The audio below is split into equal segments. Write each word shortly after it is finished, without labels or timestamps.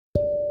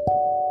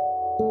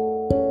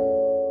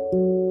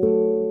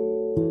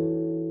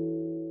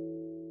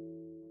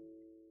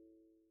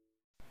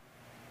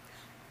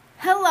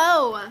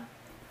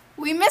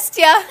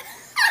you.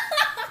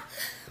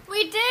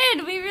 We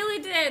did. We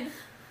really did.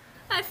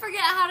 I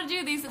forget how to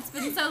do these. It's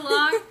been so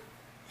long.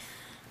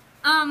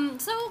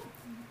 So,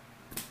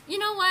 you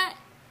know what?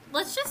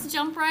 Let's just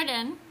jump right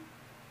in.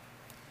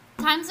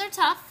 Times are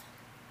tough.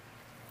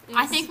 Yes.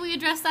 I think we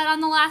addressed that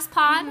on the last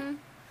pod.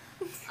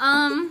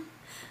 Mm-hmm.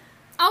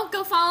 Oh,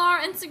 go follow our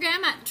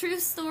Instagram at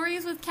Truth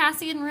Stories with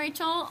Cassie and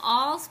Rachel,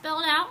 all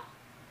spelled out.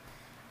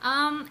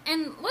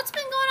 And what's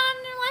been going on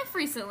in your life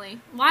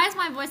recently? Why is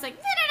my voice like...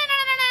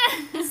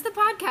 It's the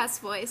podcast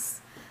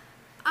voice.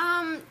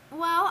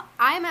 Well,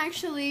 I'm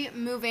actually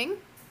moving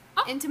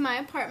into my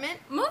apartment.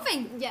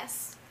 Moving?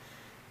 Yes.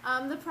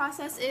 The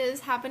process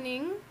is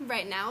happening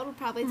right now. It'll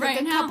probably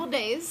take a couple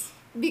days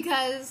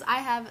because I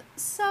have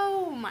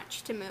so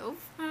much to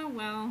move. Oh,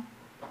 well.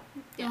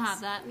 You'll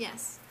have that.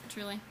 Yes.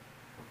 Truly.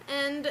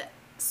 And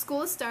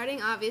school is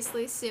starting,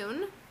 obviously,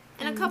 soon.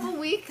 In a couple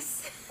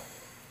weeks.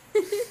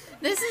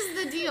 This is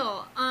the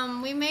deal.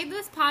 We made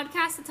this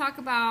podcast to talk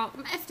about...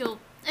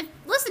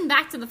 listen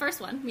back to the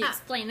first one. We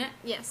explain it.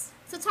 Yes.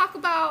 So talk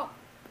about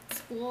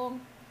school,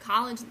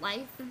 college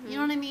life. Mm-hmm. You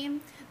know what I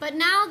mean? But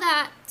now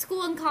that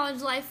school and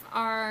college life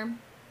are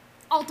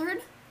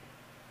altered,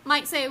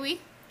 might say we.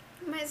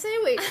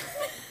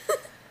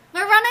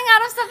 We're running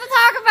out of stuff to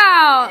talk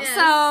about. Yes.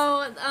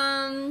 So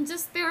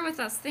just bear with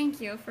us. Thank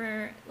you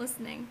for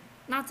listening.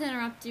 Not to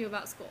interrupt you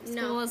about school.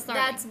 School is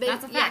starting.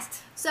 That's a fact.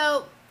 Yes.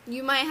 So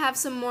you might have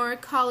some more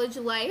college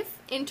life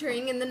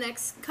entering in the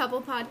next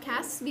couple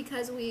podcasts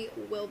because we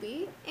will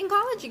be in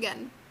college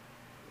again.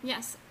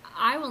 Yes,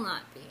 I will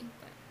not be.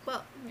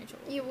 Well, Rachel,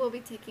 you will be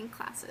taking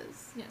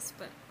classes. Yes,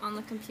 but on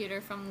the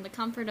computer from the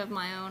comfort of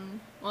my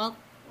own,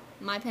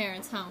 my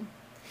parents' home.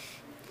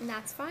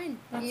 That's fine.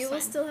 You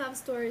will still have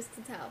stories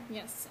to tell.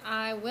 Yes,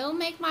 I will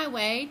make my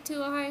way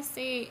to Ohio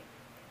State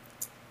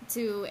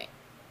to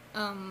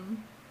an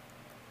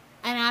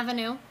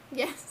avenue.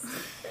 Yes.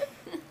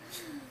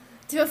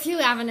 To a few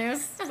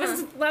avenues.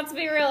 Let's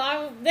be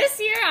real. This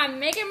year, I'm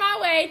making my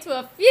way to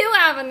a few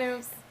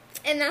avenues.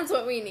 And that's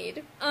what we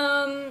need.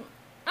 Oh,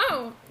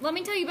 let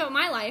me tell you about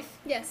my life.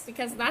 Yes.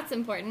 Because that's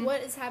important.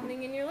 What is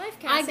happening in your life,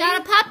 Cassie? I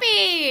got a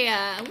puppy!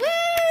 Woo!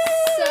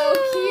 So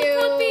cute.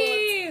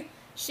 Puppy!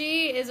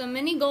 She is a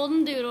mini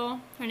golden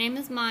doodle. Her name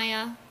is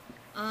Maya.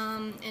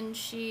 And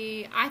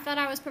I thought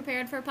I was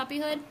prepared for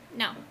puppyhood.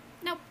 No.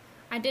 Nope.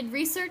 I did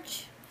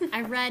research.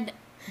 I read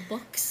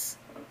books.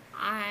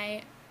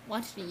 I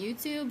watched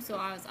YouTube, so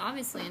I was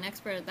obviously an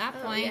expert at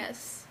that point.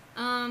 Yes.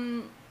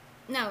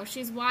 No,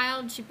 she's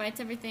wild. She bites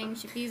everything.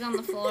 She pees on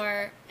the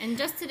floor. And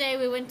just today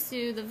we went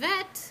to the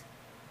vet,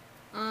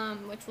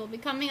 which will be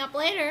coming up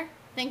later.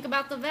 Think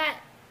about the vet.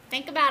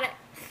 Think about it.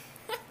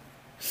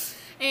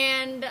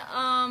 And,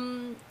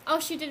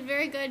 she did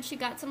very good. She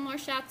got some more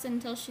shots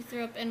until she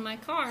threw up in my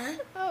car.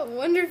 Oh,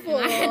 wonderful.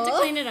 And I had to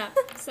clean it up.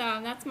 So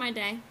that's my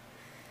day.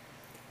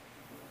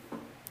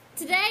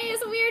 Today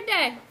is a weird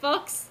day,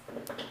 folks.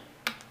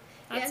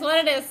 That's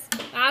what it is.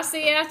 I'll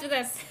see you after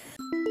this.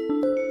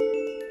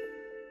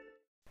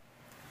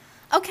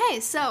 Okay,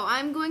 so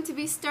I'm going to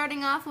be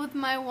starting off with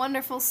my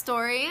wonderful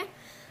story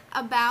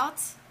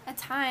about a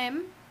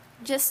time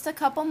just a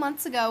couple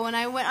months ago when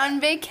I went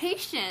on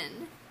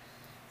vacation.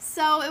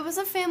 So it was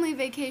a family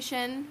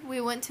vacation.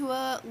 We went to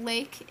a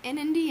lake in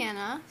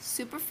Indiana.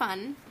 Super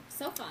fun.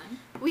 So fun.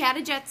 We had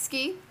a jet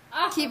ski.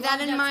 Keep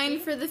that in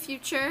mind for the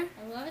future.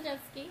 I love a jet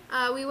ski.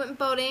 We went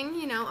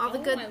boating, all the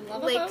good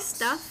lake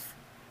stuff.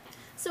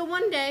 So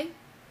one day,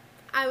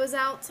 I was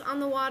out on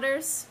the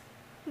waters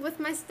with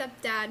my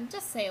stepdad.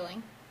 Just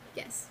sailing.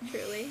 Yes,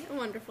 truly. A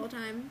wonderful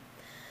time.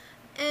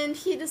 And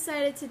he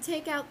decided to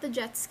take out the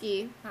jet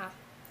ski,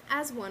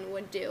 as one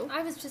would do.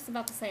 I was just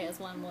about to say as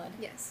one would.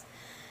 Yes.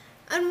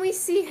 And we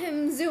see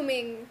him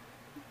zooming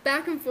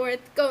back and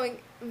forth, going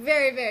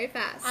very, very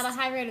fast. At a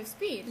high rate of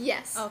speed?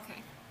 Yes.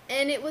 Okay.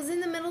 And it was in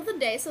the middle of the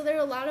day, so there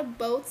were a lot of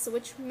boats,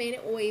 which made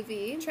it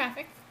wavy.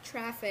 Traffic.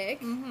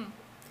 Mm-hmm.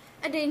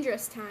 A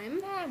dangerous time.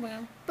 Ah,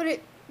 well.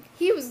 But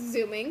he was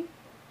zooming.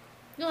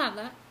 You'll have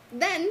that.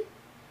 Then,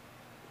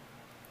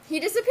 he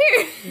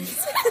disappeared.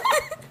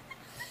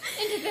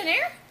 Into thin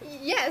air?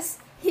 Yes.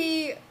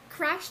 He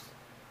crashed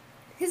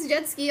his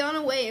jet ski on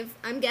a wave,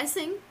 I'm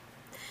guessing.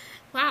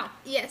 Wow.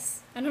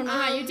 Yes. I don't know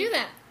how you do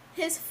that.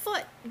 His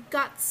foot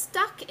got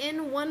stuck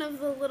in one of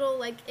the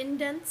little,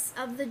 indents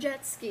of the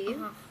jet ski.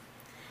 Uh-huh.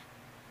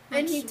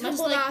 And he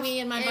tumbled much like off me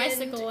and my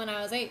bicycle when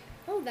I was 8.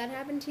 Oh, that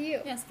happened to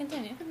you. Yes,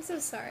 continue. I'm so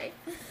sorry.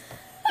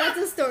 That's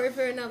a story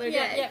for another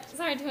day. Yeah,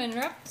 sorry to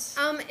interrupt.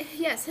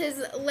 Yes,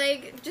 his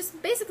leg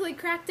just basically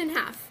cracked in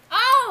half.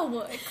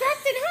 Oh, it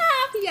cracked in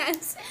half?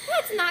 Yes.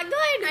 That's not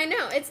good. I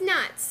know, it's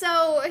not.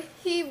 So,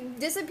 he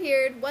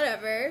disappeared,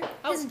 whatever.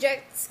 Oh. His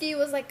jet ski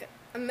was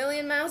a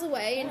million miles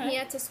away, and he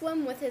had to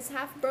swim with his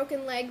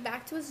half-broken leg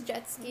back to his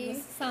jet ski. This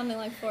is sounding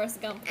like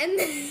Forrest Gump. And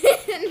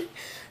then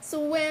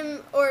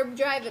swim or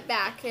drive it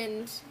back,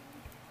 and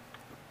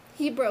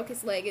he broke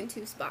his leg in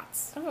 2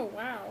 spots. Oh,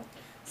 wow.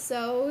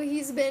 So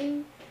he's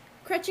been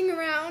crutching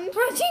around.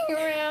 Not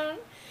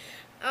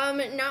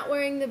Not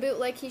wearing the boot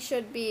like he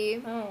should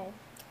be. Oh.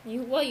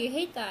 You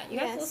hate that. You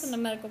have to listen to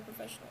medical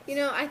professionals. You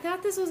know, I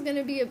thought this was going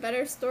to be a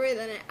better story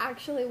than it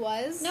actually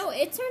was. No,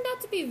 it turned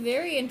out to be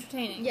very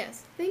entertaining.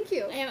 Yes, thank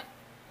you.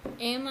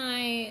 Am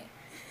I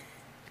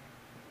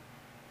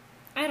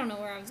don't know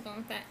where I was going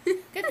with that.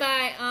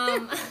 Goodbye.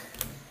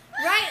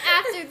 Right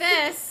after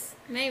this,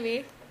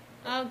 maybe.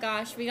 Oh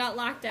gosh, we got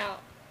locked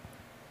out.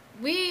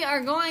 We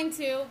are going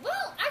to.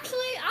 Well,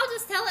 actually, I'll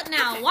just tell it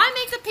now. Okay. Why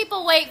make the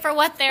people wait for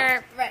what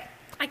they're? Right.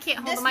 I can't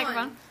hold the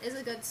microphone. This is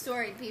a good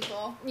story,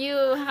 people. You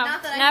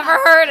have never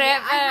heard it.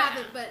 Yeah, I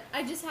haven't, but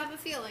I just have a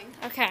feeling.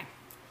 Okay.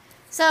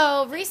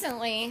 So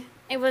recently,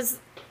 it was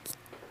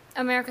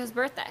America's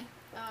birthday.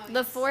 Oh,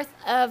 the 4th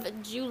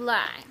of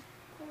July.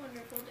 A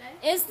wonderful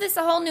day. Is this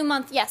a whole new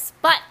month? Yes.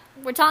 But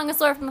we're telling a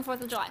story from the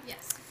 4th of July.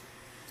 Yes.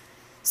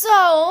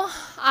 So,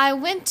 I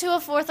went to a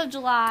 4th of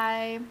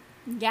July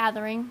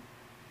gathering.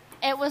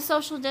 It was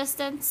social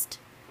distanced.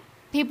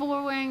 People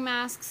were wearing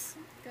masks.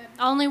 Good.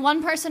 Only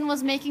one person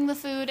was making the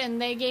food,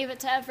 and they gave it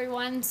to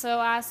everyone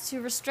so as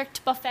to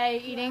restrict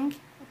buffet eating.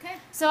 Okay.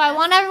 So I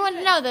want everyone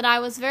to know that I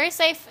was very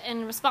safe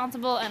and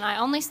responsible, and I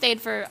only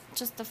stayed for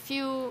just a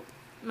few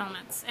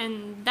moments.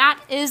 And that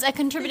is a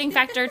contributing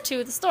factor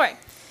to the story.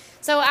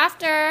 So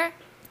after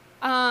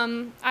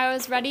I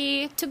was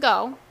ready to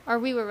go, or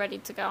we were ready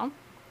to go,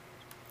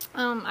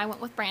 I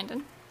went with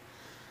Brandon.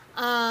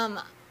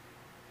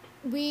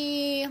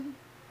 We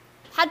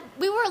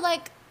were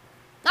like,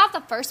 not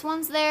the first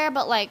ones there,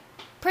 but like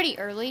pretty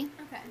early.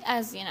 Okay.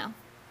 As you know,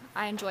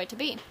 I enjoy to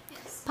be.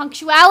 Yes.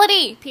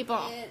 Punctuality, people.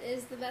 It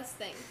is the best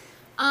thing.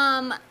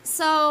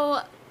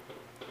 So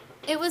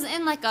it was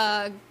in like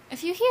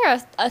if you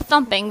hear a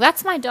thumping,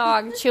 that's my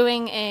dog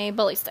chewing a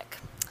bully stick.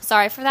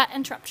 Sorry for that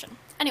interruption.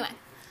 Anyway,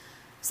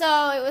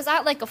 so it was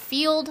at like a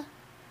field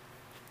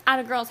at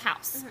a girl's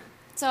house. Mm-hmm.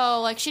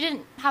 So like she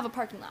didn't have a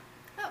parking lot.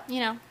 Oh. You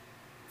know.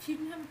 She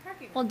didn't have a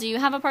parking lot. Well, do you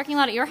have a parking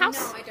lot at your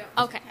house? No, I don't.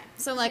 Okay.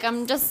 So like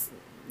I'm just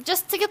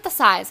to get the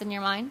size in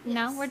your mind. You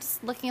know, we're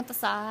just looking at the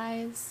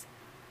size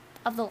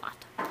of the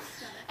lot.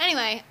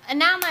 Anyway, and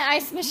now my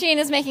ice machine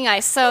is making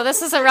ice, so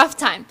this is a rough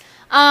time.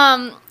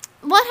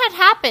 What had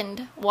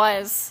happened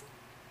was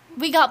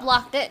we got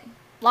blocked in.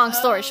 Long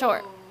story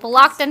short,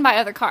 blocked in by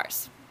other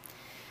cars.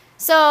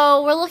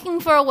 So we're looking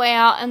for a way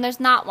out, and there's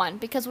not one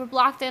because we're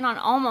blocked in on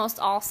almost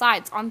all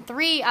sides. On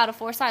 3 out of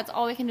 4 sides,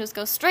 all we can do is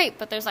go straight,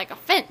 but there's like a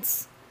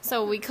fence,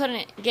 so we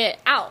couldn't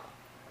get out.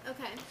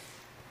 Okay.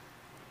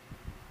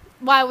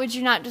 Why would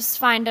you not just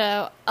find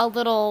a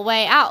little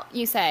way out,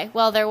 you say?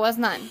 Well, there was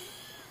none.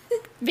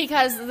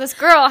 Because this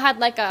girl had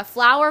like a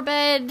flower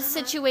bed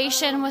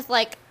situation with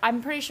like,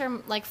 I'm pretty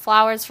sure like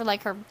flowers for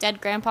like her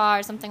dead grandpa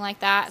or something like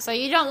that. So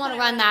you don't want to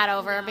run that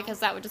over because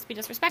that would just be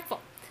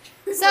disrespectful.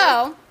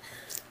 So,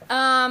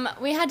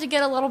 we had to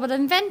get a little bit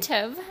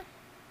inventive.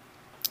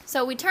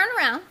 So we turn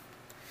around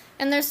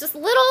and there's this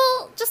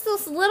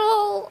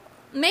little,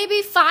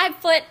 maybe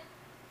 5-foot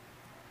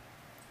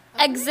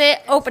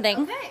exit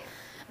opening. Okay.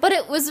 But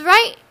it was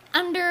right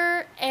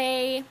under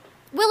a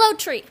willow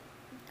tree.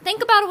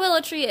 Think about a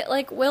willow tree. It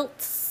like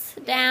wilts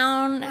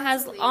down,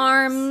 has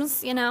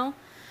arms, you know.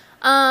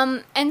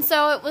 And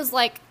so it was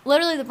like,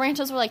 literally the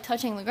branches were like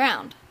touching the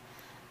ground.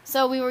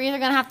 So we were either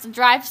going to have to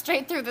drive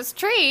straight through this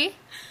tree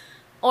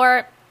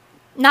or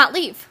not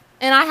leave.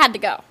 And I had to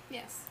go.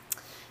 Yes.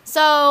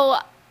 So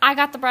I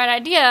got the bright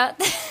idea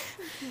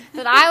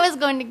that I was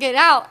going to get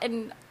out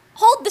and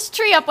hold this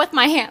tree up with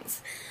my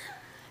hands.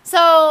 So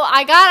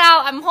I got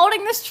out. I'm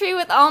holding this tree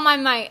with all my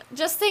might.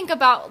 Just think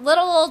about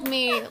little old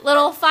me,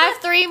 little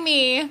 5'3"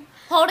 me,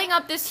 holding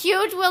up this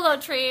huge willow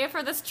tree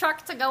for this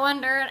truck to go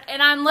under.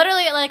 And I'm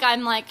literally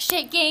I'm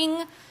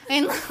shaking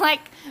and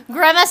like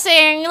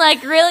grimacing,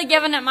 like really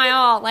giving it my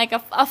all, like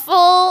a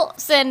full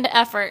send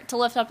effort to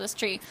lift up this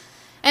tree.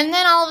 And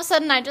then all of a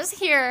sudden I just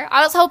hear,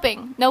 I was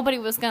hoping nobody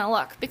was going to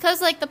look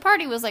because like the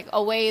party was like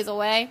a ways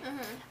away. Mm-hmm.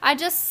 I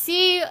just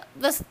see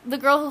the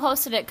girl who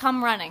hosted it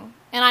come running.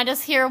 And I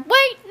just hear,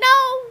 wait, no.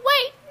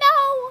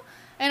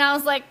 And I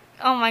was like,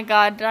 oh my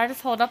God, did I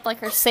just hold up like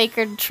her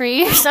sacred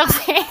tree or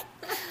something?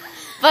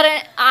 But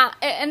it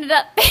ended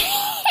up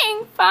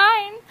being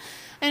fine.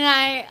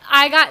 And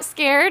I got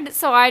scared,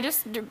 so I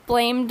just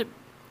blamed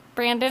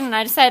Brandon, and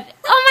I just said,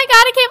 oh my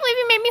God, I can't believe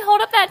you made me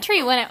hold up that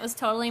tree, when it was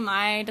totally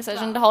my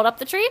decision to hold up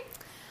the tree.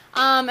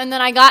 And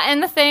then I got in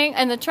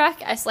the truck,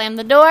 I slammed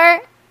the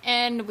door,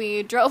 and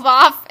we drove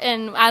off,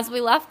 and as we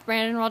left,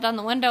 Brandon rolled down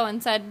the window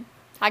and said,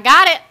 I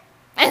got it.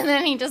 And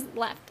then he just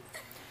left.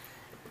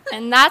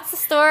 And that's the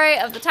story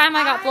of the time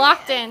I got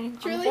blocked in on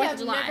the 4th of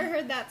July. I've never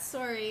heard that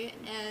story,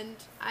 and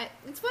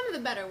it's one of the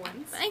better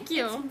ones. Thank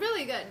you. It's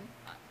really good.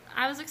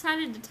 I was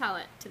excited to tell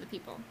it to the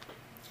people.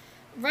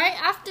 Right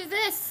after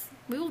this,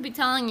 we will be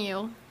telling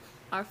you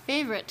our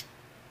favorite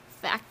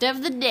fact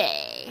of the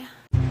day.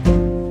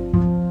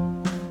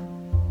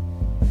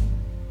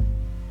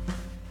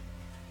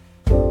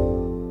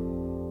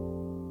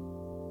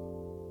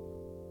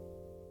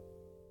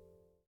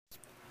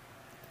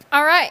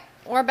 All right,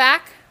 we're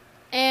back,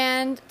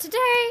 and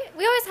today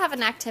we always have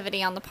an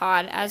activity on the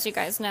pod, as you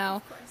guys know.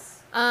 Of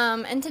course.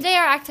 And today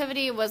our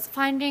activity was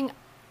finding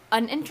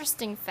an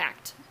interesting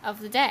fact of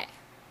the day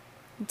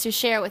to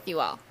share with you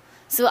all.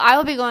 So I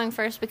will be going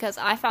first because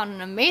I found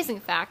an amazing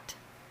fact.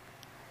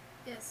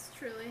 Yes,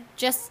 truly.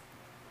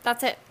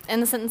 That's it. In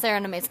the sentence there,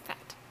 an amazing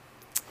fact.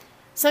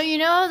 So you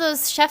know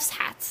those chef's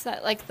hats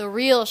that like the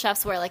real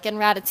chefs wear, like in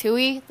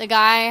Ratatouille? The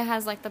guy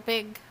has like the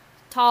big,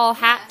 tall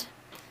hat.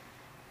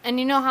 And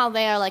you know how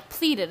they are like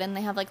pleated and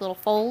they have like little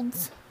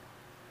folds?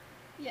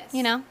 Yes.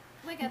 You know?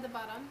 Like at the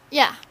bottom?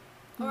 Yeah.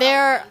 Or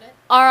There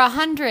are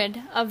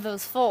 100 of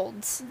those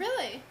folds.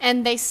 Really?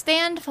 And they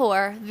stand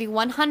for the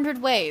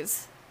 100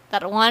 ways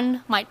that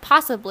one might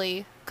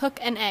possibly cook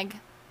an egg.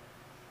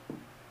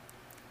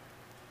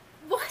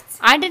 What?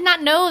 I did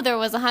not know there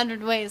was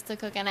 100 ways to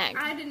cook an egg.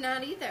 I did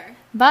not either.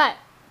 But,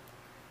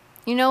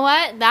 you know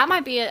what? That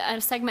might be a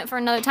segment for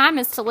another time,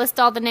 is to list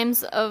all the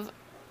names of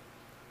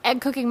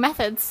egg cooking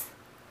methods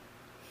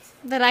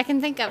that I can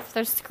think of.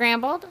 There's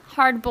scrambled,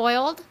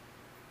 hard-boiled,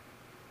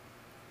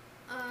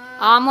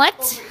 omelet.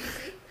 Over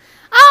easy.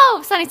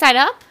 Oh, sunny side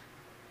up.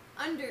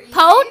 Under easy.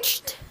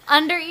 Poached,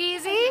 under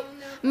easy,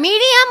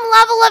 medium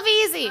level of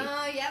easy.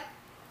 Yep.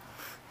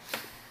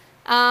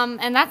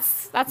 And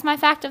that's my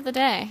fact of the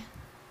day.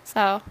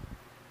 So,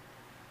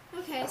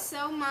 Okay,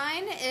 so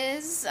mine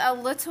is a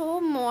little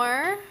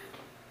more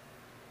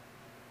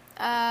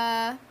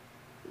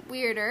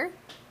weirder.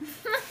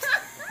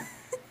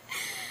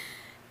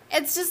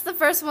 It's just the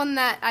first one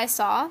that I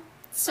saw.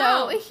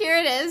 So here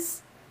it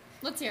is.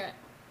 let's hear it.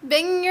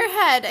 Banging your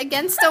head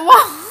against a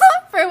wall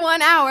for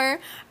 1 hour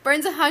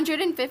burns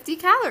 150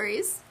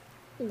 calories.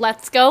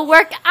 Let's go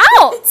work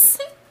out.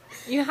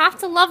 You have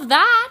to love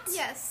that.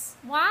 Yes.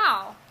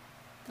 Wow.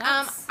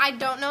 I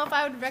don't know if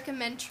I would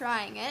recommend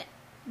trying it,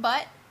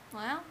 but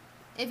Well,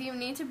 if you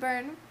need to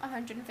burn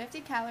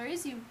 150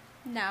 calories, you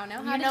now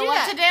know how you to know do what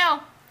that. to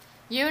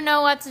do. You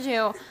know what to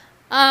do.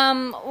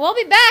 We'll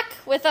be back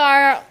with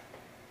our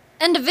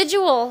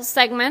individual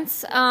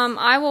segments.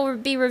 I will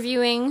be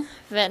reviewing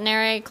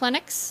veterinary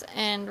clinics,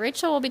 and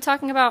Rachel will be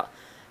talking about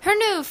her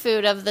new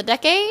food of the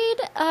decade,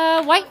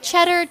 white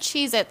cheddar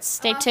Cheez-Its.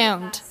 Stay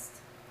tuned. Fast.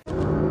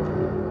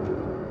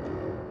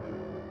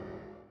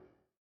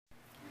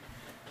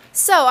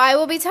 So, I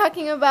will be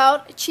talking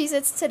about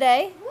Cheez-Its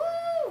today.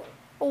 Woo!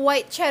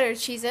 White cheddar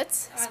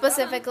Cheez-Its, I love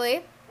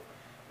specifically.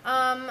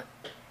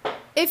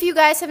 If you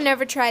guys have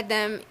never tried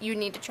them, you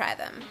need to try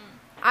them.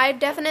 I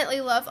definitely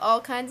love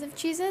all kinds of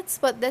Cheez-Its,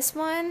 but this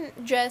one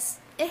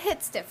it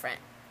hits different.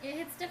 It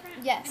hits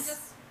different?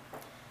 Yes.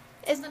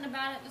 Something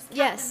about it just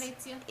Yes.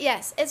 captivates you?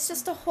 Yes, it's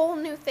just a whole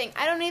new thing.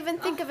 I don't even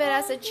think of it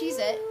as a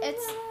Cheez-It.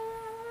 It's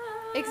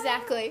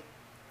exactly.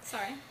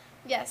 Sorry.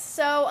 Yes.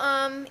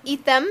 So,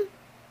 eat them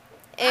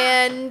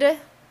and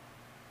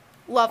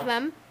love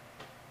them.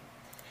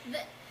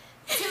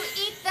 To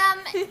eat them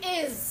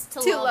is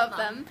to love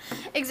them.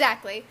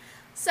 Exactly.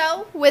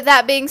 So, with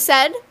that being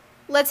said,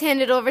 let's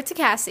hand it over to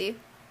Cassie.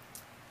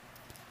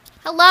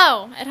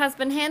 Hello. It has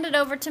been handed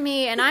over to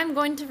me, and I'm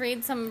going to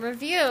read some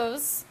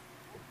reviews,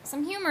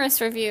 some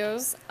humorous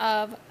reviews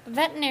of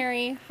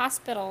veterinary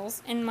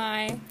hospitals in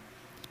my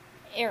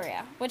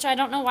area, which I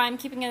don't know why I'm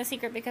keeping it a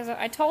secret because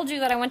I told you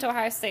that I went to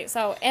Ohio State,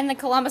 so in the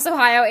Columbus,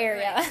 Ohio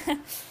area.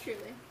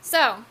 Truly.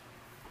 So,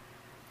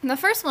 the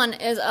first one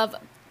is of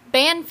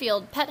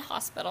Banfield Pet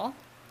Hospital.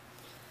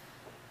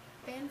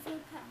 Banfield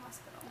Pet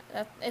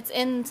Hospital. It's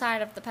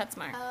inside of the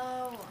PetSmart.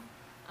 Oh.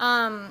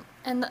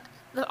 And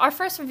our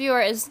first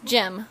reviewer is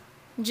Jim.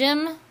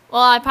 Jim,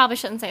 well, I probably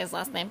shouldn't say his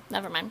last name.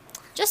 Never mind.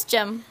 Just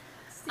Jim.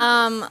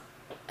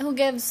 Who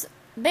gives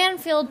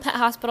Banfield Pet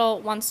Hospital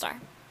 1 star.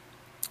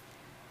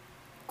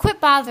 Quit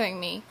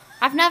bothering me.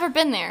 I've never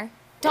been there.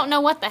 Don't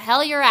know what the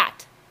hell you're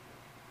at.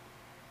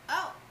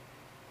 Oh.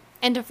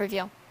 End of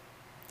review.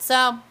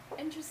 So,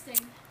 Interesting.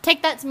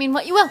 take that to mean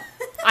what you will.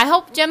 I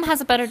hope Jim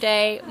has a better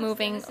day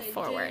moving gonna say,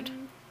 forward.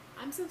 Jim,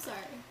 I'm so sorry.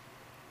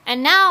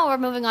 And now we're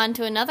moving on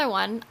to another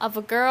one of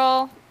a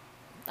girl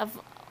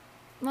of,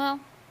 well,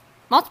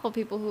 multiple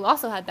people who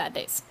also had bad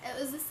days.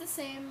 Is this the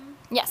same?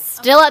 Yes,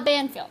 still at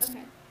Banfield.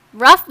 Okay.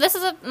 Rough.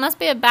 Must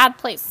be a bad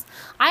place.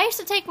 I used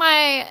to take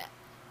my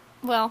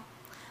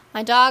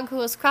dog who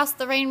was across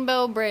the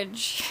Rainbow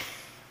Bridge.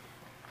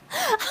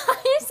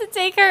 I used to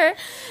take her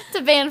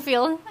to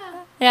Banfield.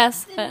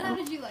 Yes. And how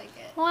did you like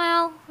it?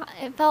 Well,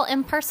 it felt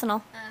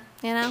impersonal,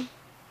 you know?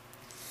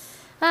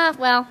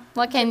 Well,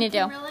 what can you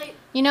do? Relate?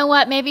 You know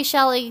what? Maybe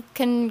Shelly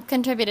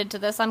contributed to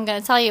this. I'm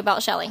going to tell you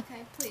about Shelly.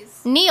 Okay,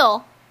 please.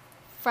 Neil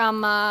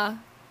from,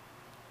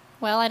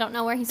 well, I don't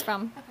know where he's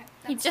from. Okay.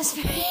 He just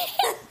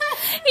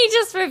he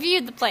just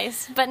reviewed the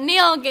place. But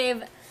Neil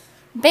gave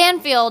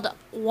Banfield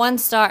 1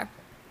 star.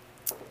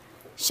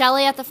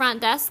 Shelly at the front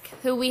desk,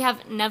 who we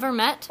have never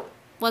met,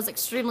 was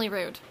extremely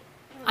rude.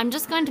 I'm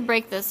just going to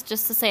break this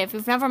just to say if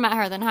you've never met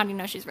her, then how do you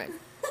know she's rude?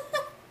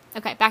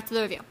 Okay, back to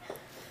the review.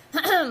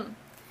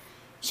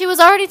 She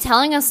was already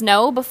telling us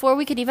no before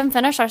we could even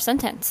finish our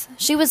sentence.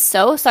 She was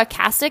so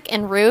sarcastic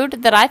and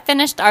rude that I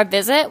finished our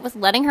visit with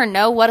letting her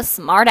know what a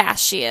smartass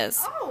she is.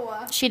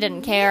 Oh. She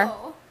didn't care.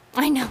 No.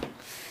 I know.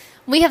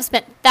 We have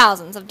spent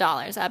thousands of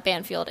dollars at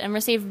Banfield and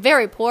received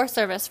very poor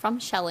service from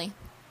Shelly.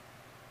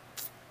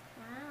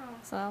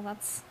 So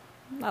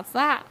that's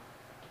that.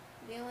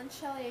 Neil and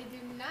Shelley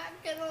do not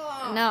get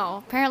along.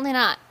 No, apparently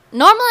not.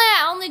 Normally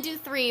I only do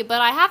 3, but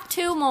I have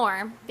 2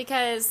 more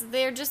because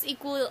they're just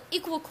equal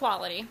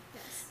quality.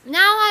 Yes.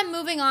 Now I'm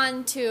moving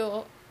on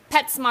to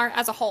PetSmart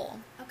as a whole.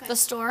 Okay. The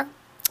store.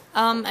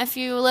 If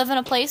you live in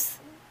a place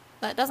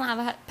that doesn't have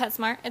a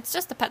PetSmart, it's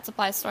just a pet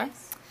supply store.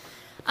 Yes.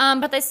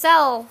 But they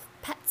sell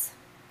pets.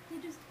 They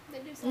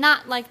do sell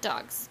Not like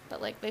dogs,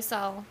 but like they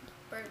sell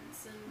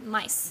birds and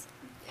mice.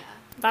 yeah.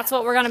 That's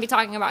what we're going to be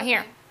talking about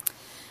here. Okay.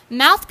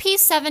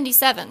 Mouthpiece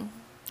 77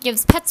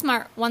 gives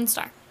PetSmart 1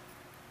 star.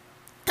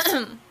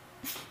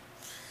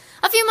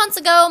 A few months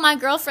ago, my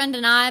girlfriend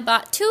and I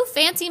bought 2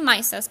 fancy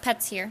mice as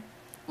pets here.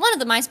 One of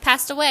the mice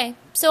passed away,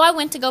 so I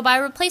went to go buy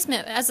a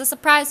replacement as a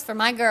surprise for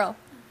my girl.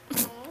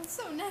 Oh,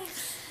 so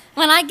nice.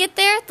 When I get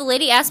there, the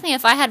lady asked me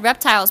if I had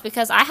reptiles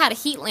because I had a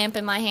heat lamp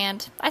in my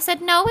hand. I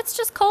said, no, it's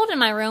just cold in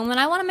my room and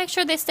I want to make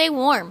sure they stay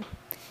warm.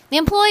 The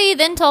employee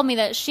then told me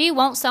that she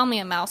won't sell me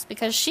a mouse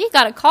because she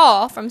got a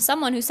call from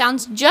someone who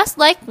sounds just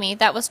like me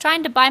that was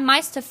trying to buy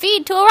mice to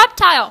feed to a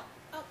reptile.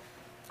 Oh.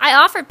 I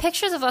offered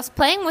pictures of us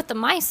playing with the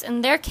mice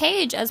in their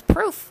cage as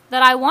proof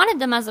that I wanted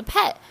them as a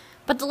pet,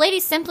 but the lady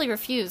simply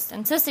refused,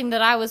 insisting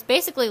that I was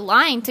basically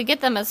lying to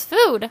get them as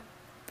food.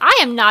 I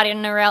am not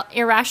an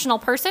irrational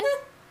person.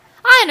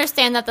 I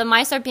understand that the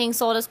mice are being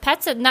sold as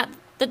pets and that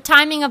the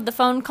timing of the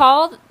phone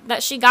call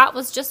that she got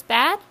was just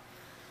bad.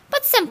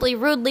 But simply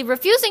rudely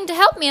refusing to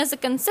help me as a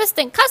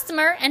consistent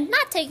customer and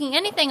not taking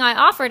anything I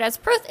offered as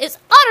proof is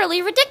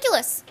utterly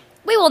ridiculous.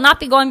 We will not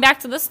be going back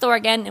to this store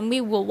again, and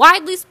we will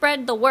widely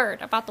spread the word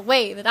about the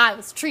way that I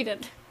was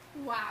treated.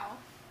 Wow.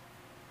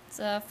 It's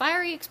a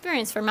fiery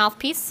experience for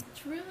Mouthpiece.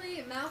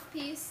 Truly,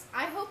 Mouthpiece.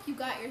 I hope you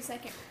got your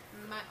second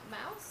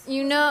mouse.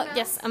 You know, Mouse?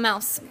 yes, a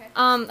mouse. Okay.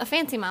 A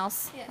fancy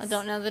mouse. Yes. I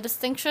don't know the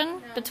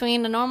distinction No.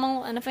 between a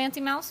normal and a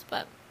fancy mouse,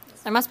 but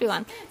there must be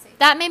one. Fancy.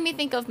 That made me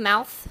think of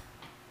Mouth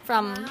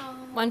from Wow.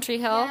 One Tree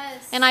Hill.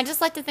 Yes. And I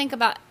just like to think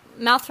about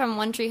Mouth from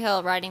One Tree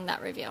Hill writing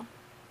that review.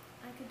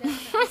 I could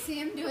definitely see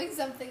him doing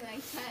something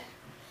like that.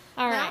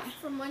 All Mouth right.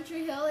 from One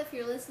Tree Hill, if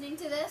you're listening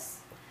to this,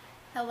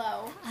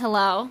 hello.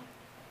 Hello.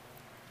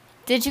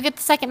 Did you get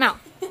the second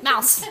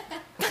mouse?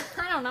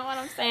 I don't know what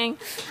I'm saying.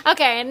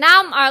 Okay,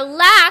 now our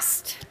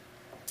last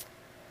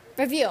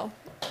review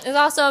is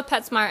also a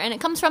PetSmart, and it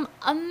comes from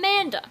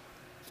Amanda.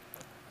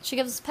 She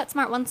gives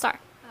PetSmart 1 star.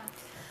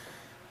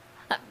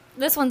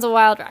 This one's a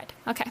wild ride.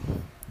 Okay.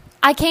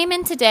 I came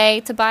in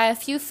today to buy a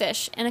few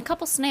fish and a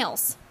couple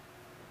snails.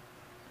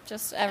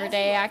 Just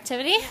everyday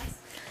activity. Yes.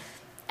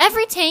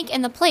 Every tank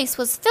in the place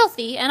was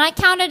filthy, and I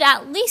counted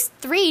at least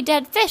 3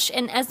 dead fish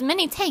in as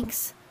many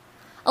tanks,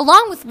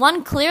 along with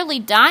 1 clearly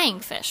dying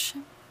fish.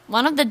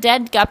 One of the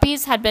dead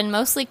guppies had been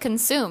mostly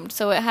consumed,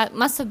 so it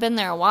must have been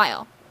there a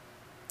while.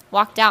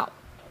 Walked out.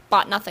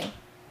 Bought nothing.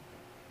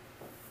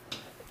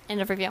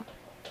 End of review.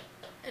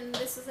 And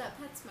this is at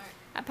PetSmart.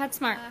 At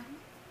PetSmart.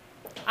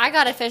 I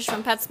got a fish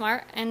from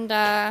PetSmart, and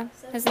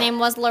his name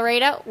was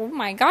Laredo. Oh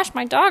my gosh,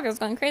 my dog is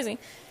going crazy.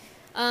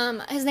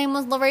 His name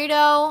was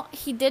Laredo.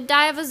 He did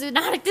die of a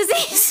zoonotic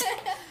disease,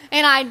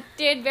 and I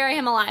did bury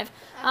him alive.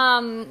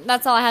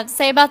 That's all I have to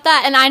say about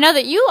that. And I know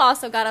that you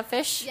also got a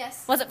fish.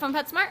 Yes. Was it from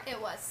PetSmart?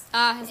 It was.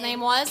 His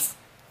name was?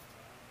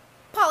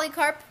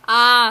 Polycarp.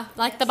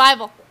 Like the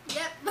Bible.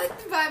 Yep,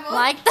 like the Bible.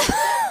 Like the...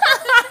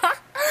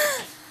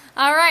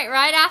 All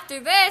right after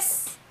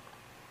this,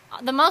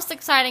 the most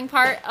exciting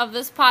part of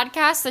this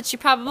podcast that you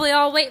probably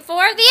all wait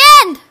for, the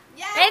end!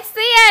 Yes. It's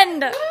the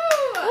end!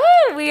 Woo!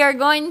 Woo! We are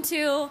going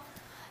to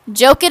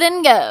joke it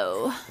and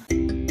go.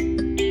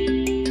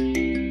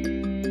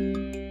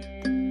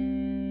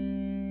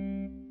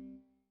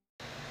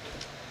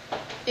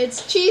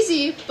 It's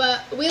cheesy,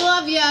 but we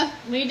love ya.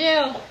 We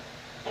do.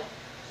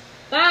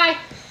 Bye.